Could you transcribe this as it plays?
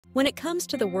When it comes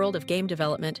to the world of game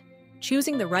development,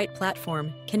 choosing the right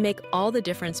platform can make all the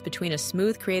difference between a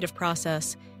smooth creative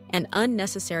process and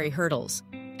unnecessary hurdles.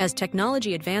 As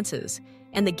technology advances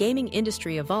and the gaming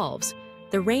industry evolves,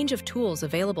 the range of tools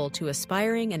available to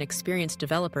aspiring and experienced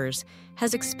developers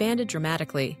has expanded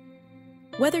dramatically.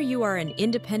 Whether you are an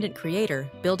independent creator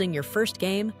building your first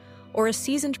game or a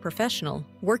seasoned professional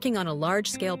working on a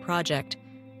large-scale project,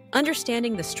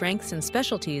 understanding the strengths and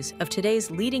specialties of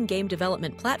today's leading game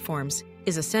development platforms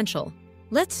is essential.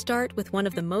 Let's start with one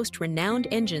of the most renowned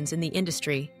engines in the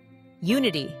industry,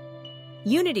 Unity.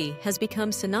 Unity has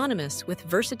become synonymous with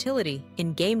versatility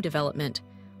in game development,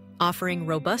 offering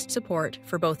robust support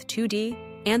for both 2D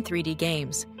and 3D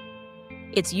games.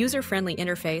 Its user-friendly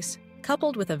interface,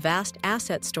 coupled with a vast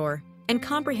asset store and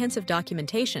comprehensive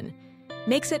documentation,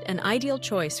 makes it an ideal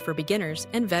choice for beginners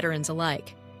and veterans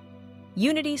alike.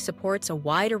 Unity supports a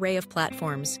wide array of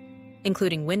platforms,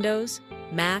 including Windows,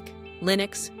 Mac,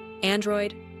 Linux,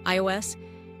 Android, iOS,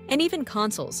 and even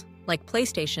consoles like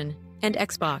PlayStation and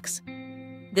Xbox.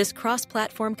 This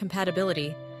cross-platform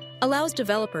compatibility allows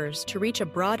developers to reach a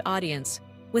broad audience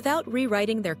without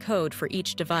rewriting their code for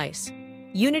each device.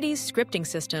 Unity's scripting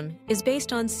system is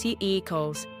based on C++,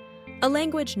 a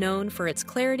language known for its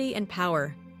clarity and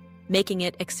power, making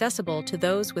it accessible to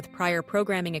those with prior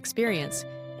programming experience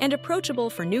and approachable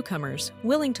for newcomers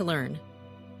willing to learn.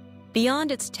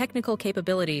 Beyond its technical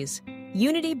capabilities,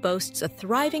 Unity boasts a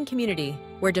thriving community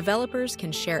where developers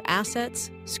can share assets,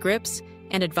 scripts,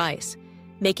 and advice,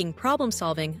 making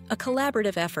problem-solving a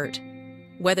collaborative effort.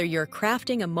 Whether you're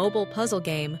crafting a mobile puzzle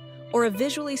game or a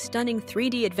visually stunning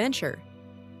 3D adventure,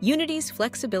 Unity's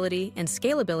flexibility and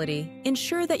scalability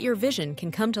ensure that your vision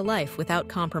can come to life without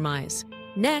compromise.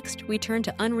 Next, we turn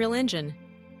to Unreal Engine,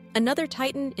 another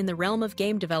titan in the realm of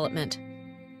game development.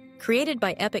 Created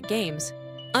by Epic Games,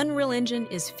 Unreal Engine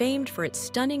is famed for its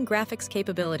stunning graphics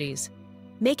capabilities,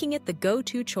 making it the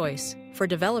go-to choice for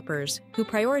developers who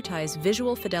prioritize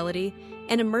visual fidelity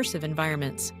and immersive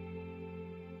environments.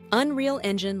 Unreal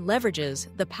Engine leverages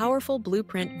the powerful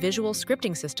Blueprint visual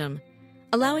scripting system,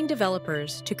 allowing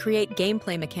developers to create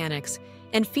gameplay mechanics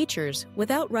and features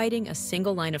without writing a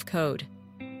single line of code.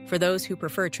 For those who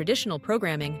prefer traditional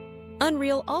programming,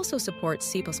 Unreal also supports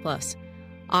C++,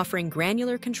 offering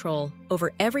granular control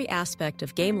over every aspect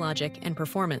of game logic and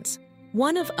performance.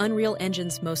 One of Unreal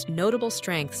Engine's most notable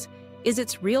strengths is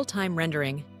its real-time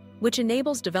rendering, which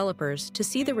enables developers to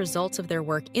see the results of their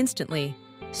work instantly,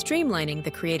 streamlining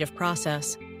the creative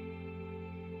process.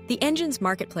 The engine's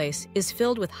marketplace is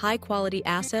filled with high-quality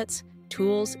assets,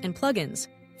 tools, and plugins,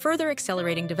 further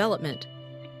accelerating development.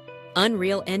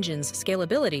 Unreal Engine's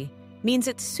scalability means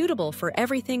it's suitable for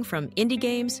everything from indie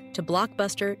games to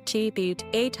blockbuster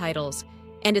AAA titles,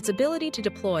 and its ability to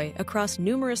deploy across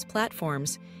numerous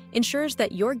platforms ensures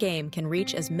that your game can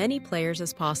reach as many players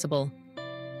as possible.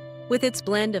 With its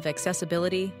blend of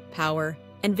accessibility, power,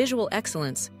 and visual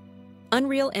excellence,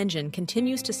 Unreal Engine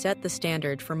continues to set the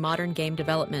standard for modern game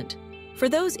development. For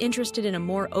those interested in a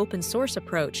more open-source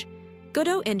approach,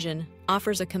 Godot Engine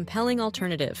offers a compelling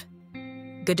alternative.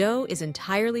 Godot is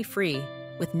entirely free,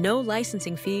 with no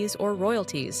licensing fees or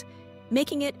royalties,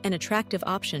 making it an attractive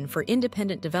option for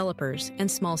independent developers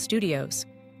and small studios.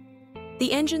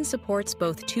 The engine supports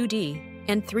both 2D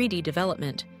and 3D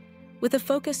development, with a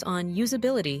focus on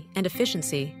usability and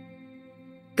efficiency.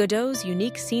 Godot's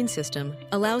unique scene system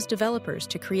allows developers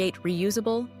to create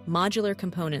reusable, modular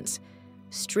components,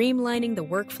 streamlining the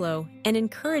workflow and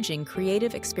encouraging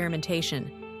creative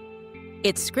experimentation.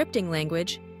 Its scripting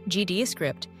language,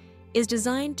 GDScript, is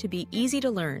designed to be easy to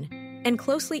learn and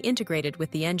closely integrated with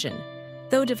the engine,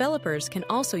 though developers can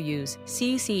also use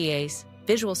C++,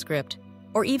 Visual Script,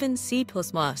 or even C++.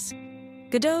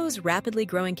 Godot's rapidly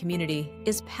growing community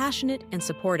is passionate and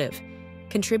supportive,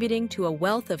 contributing to a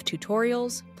wealth of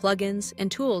tutorials, plugins, and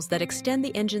tools that extend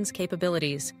the engine's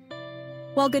capabilities.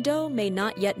 While Godot may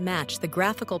not yet match the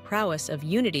graphical prowess of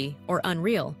Unity or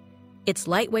Unreal, its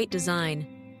lightweight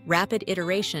design, rapid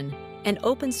iteration, and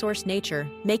open-source nature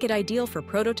make it ideal for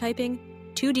prototyping,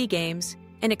 2D games,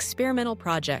 and experimental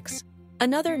projects.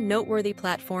 Another noteworthy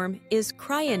platform is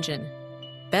CryEngine,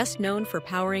 best known for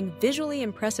powering visually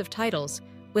impressive titles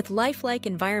with lifelike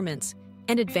environments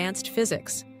and advanced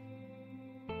physics.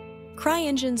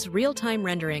 CryEngine's real-time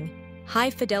rendering,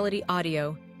 high-fidelity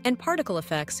audio, and particle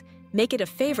effects make it a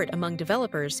favorite among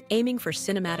developers aiming for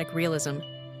cinematic realism.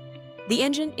 The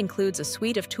engine includes a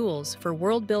suite of tools for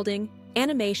world building,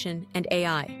 animation, and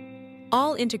AI,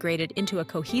 all integrated into a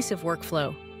cohesive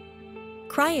workflow.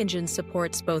 CryEngine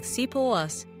supports both C++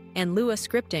 and Lua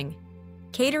scripting,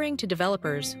 catering to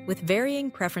developers with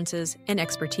varying preferences and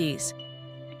expertise.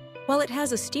 While it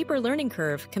has a steeper learning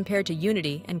curve compared to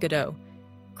Unity and Godot,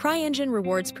 CryEngine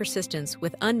rewards persistence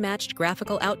with unmatched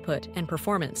graphical output and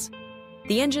performance.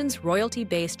 The engine's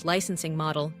royalty-based licensing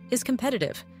model is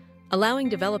competitive, allowing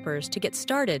developers to get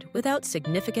started without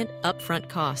significant upfront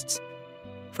costs.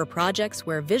 For projects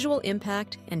where visual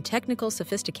impact and technical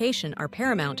sophistication are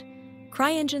paramount,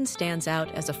 CryEngine stands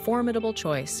out as a formidable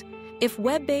choice. If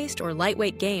web-based or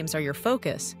lightweight games are your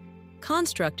focus,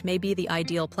 Construct may be the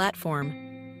ideal platform.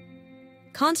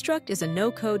 Construct is a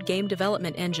no-code game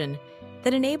development engine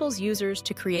that enables users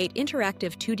to create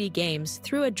interactive 2D games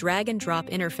through a drag-and-drop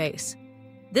interface.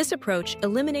 This approach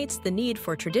eliminates the need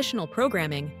for traditional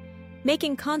programming,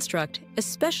 making Construct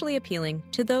especially appealing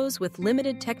to those with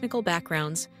limited technical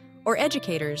backgrounds or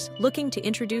educators looking to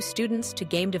introduce students to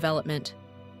game development.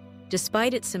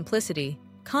 Despite its simplicity,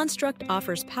 Construct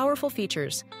offers powerful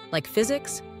features like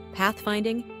physics,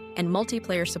 pathfinding, and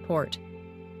multiplayer support.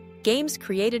 Games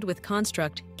created with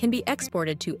Construct can be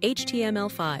exported to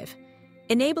HTML5,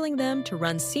 enabling them to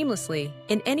run seamlessly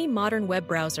in any modern web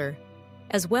browser,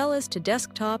 as well as to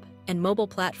desktop and mobile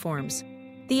platforms.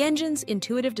 The engine's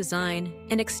intuitive design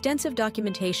and extensive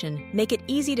documentation make it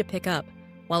easy to pick up,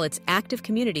 while its active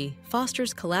community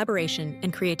fosters collaboration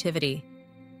and creativity.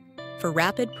 For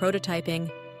rapid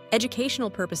prototyping, educational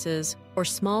purposes, or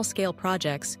small-scale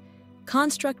projects,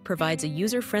 Construct provides a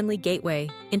user-friendly gateway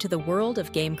into the world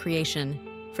of game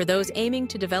creation. For those aiming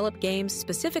to develop games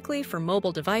specifically for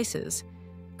mobile devices,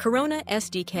 Corona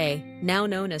SDK, now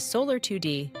known as Solar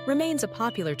 2D, remains a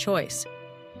popular choice.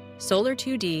 Solar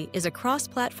 2D is a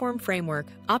cross-platform framework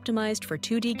optimized for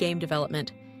 2D game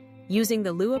development, using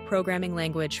the Lua programming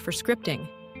language for scripting.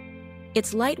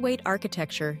 Its lightweight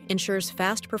architecture ensures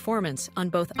fast performance on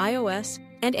both iOS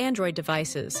and Android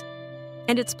devices,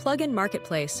 and its plugin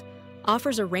marketplace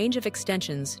offers a range of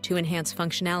extensions to enhance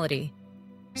functionality.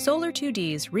 Solar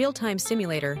 2D's real-time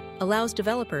simulator allows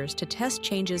developers to test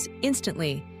changes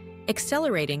instantly,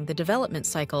 accelerating the development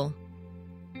cycle.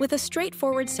 With a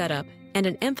straightforward setup and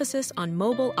an emphasis on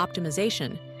mobile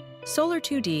optimization, Solar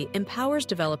 2D empowers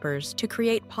developers to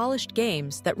create polished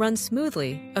games that run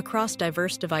smoothly across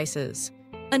diverse devices.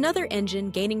 Another engine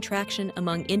gaining traction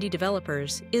among indie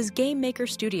developers is GameMaker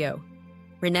Studio.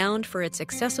 Renowned for its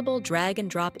accessible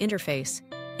drag-and-drop interface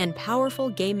and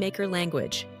powerful GameMaker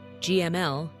language,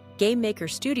 GML, GameMaker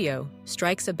Studio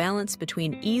strikes a balance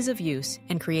between ease of use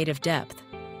and creative depth.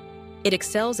 It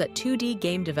excels at 2D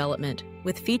game development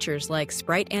with features like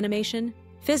sprite animation,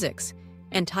 physics,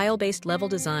 and tile-based level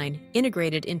design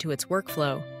integrated into its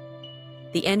workflow.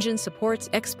 The engine supports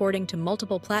exporting to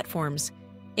multiple platforms,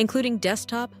 including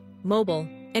desktop, mobile,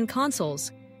 and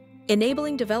consoles,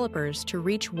 enabling developers to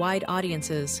reach wide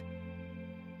audiences.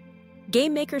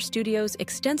 GameMaker Studio's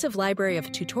extensive library of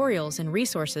tutorials and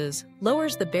resources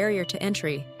lowers the barrier to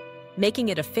entry, making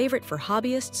it a favorite for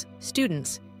hobbyists,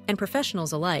 students, and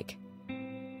professionals alike.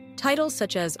 Titles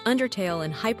such as Undertale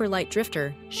and Hyper Light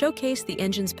Drifter showcase the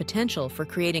engine's potential for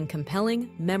creating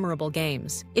compelling, memorable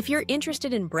games. If you're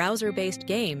interested in browser-based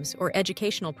games or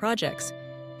educational projects,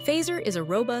 Phaser is a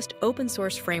robust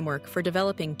open-source framework for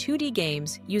developing 2D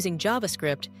games using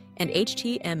JavaScript and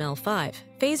HTML5.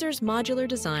 Phaser's modular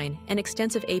design and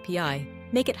extensive API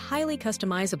make it highly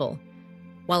customizable,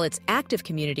 while its active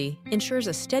community ensures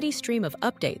a steady stream of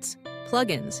updates,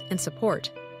 plugins, and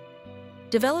support.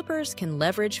 Developers can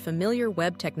leverage familiar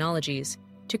web technologies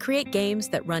to create games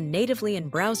that run natively in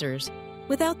browsers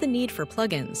without the need for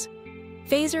plugins.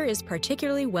 Phaser is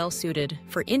particularly well-suited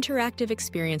for interactive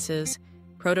experiences,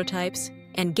 prototypes,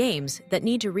 and games that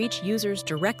need to reach users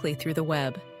directly through the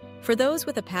web. For those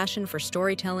with a passion for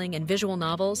storytelling and visual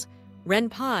novels,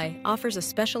 RenPy offers a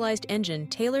specialized engine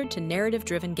tailored to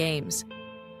narrative-driven games.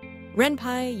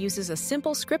 RenPy uses a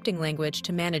simple scripting language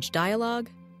to manage dialogue,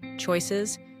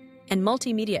 choices, and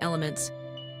multimedia elements,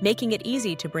 making it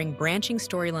easy to bring branching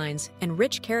storylines and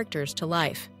rich characters to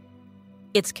life.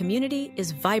 Its community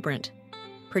is vibrant,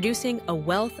 producing a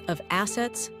wealth of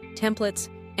assets, templates,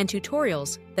 and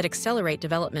tutorials that accelerate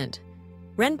development.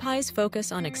 RenPy's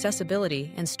focus on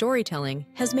accessibility and storytelling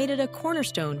has made it a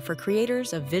cornerstone for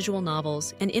creators of visual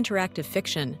novels and interactive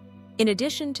fiction. In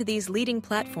addition to these leading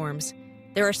platforms,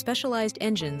 there are specialized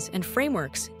engines and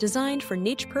frameworks designed for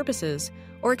niche purposes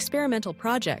or experimental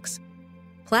projects.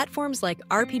 Platforms like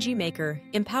RPG Maker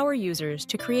empower users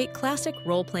to create classic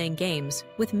role-playing games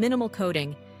with minimal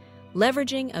coding,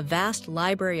 leveraging a vast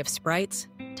library of sprites,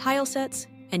 tile sets,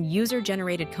 and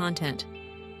user-generated content.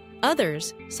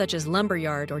 Others, such as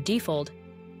Lumberyard or Default,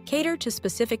 cater to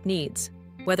specific needs,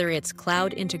 whether it's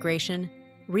cloud integration,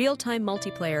 real-time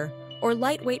multiplayer, or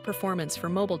lightweight performance for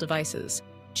mobile devices.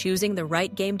 Choosing the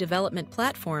right game development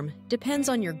platform depends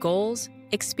on your goals,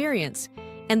 experience,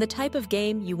 and the type of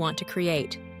game you want to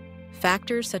create.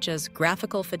 Factors such as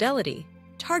graphical fidelity,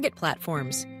 target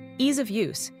platforms, ease of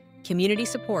use, community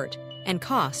support, and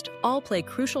cost all play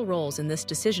crucial roles in this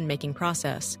decision-making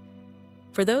process.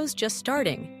 For those just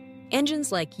starting,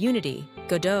 engines like Unity,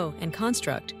 Godot, and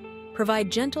Construct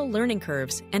provide gentle learning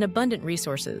curves and abundant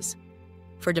resources.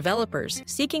 For developers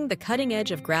seeking the cutting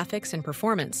edge of graphics and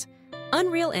performance,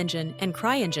 Unreal Engine and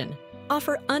CryEngine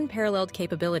offer unparalleled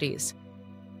capabilities.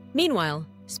 Meanwhile,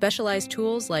 specialized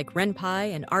tools like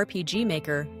RenPy and RPG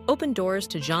Maker open doors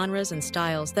to genres and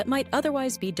styles that might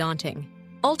otherwise be daunting.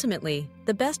 Ultimately,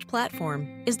 the best platform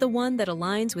is the one that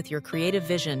aligns with your creative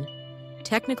vision,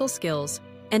 technical skills,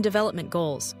 and development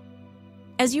goals.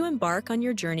 As you embark on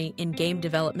your journey in game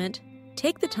development,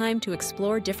 take the time to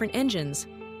explore different engines,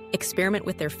 experiment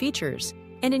with their features,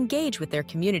 and engage with their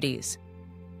communities.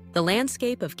 The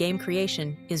landscape of game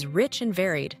creation is rich and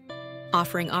varied,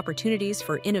 offering opportunities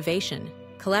for innovation,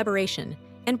 collaboration,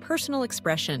 and personal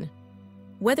expression.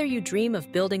 Whether you dream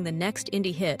of building the next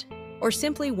indie hit or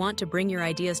simply want to bring your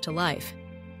ideas to life,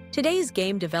 today's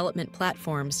game development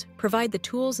platforms provide the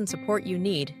tools and support you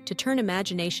need to turn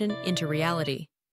imagination into reality.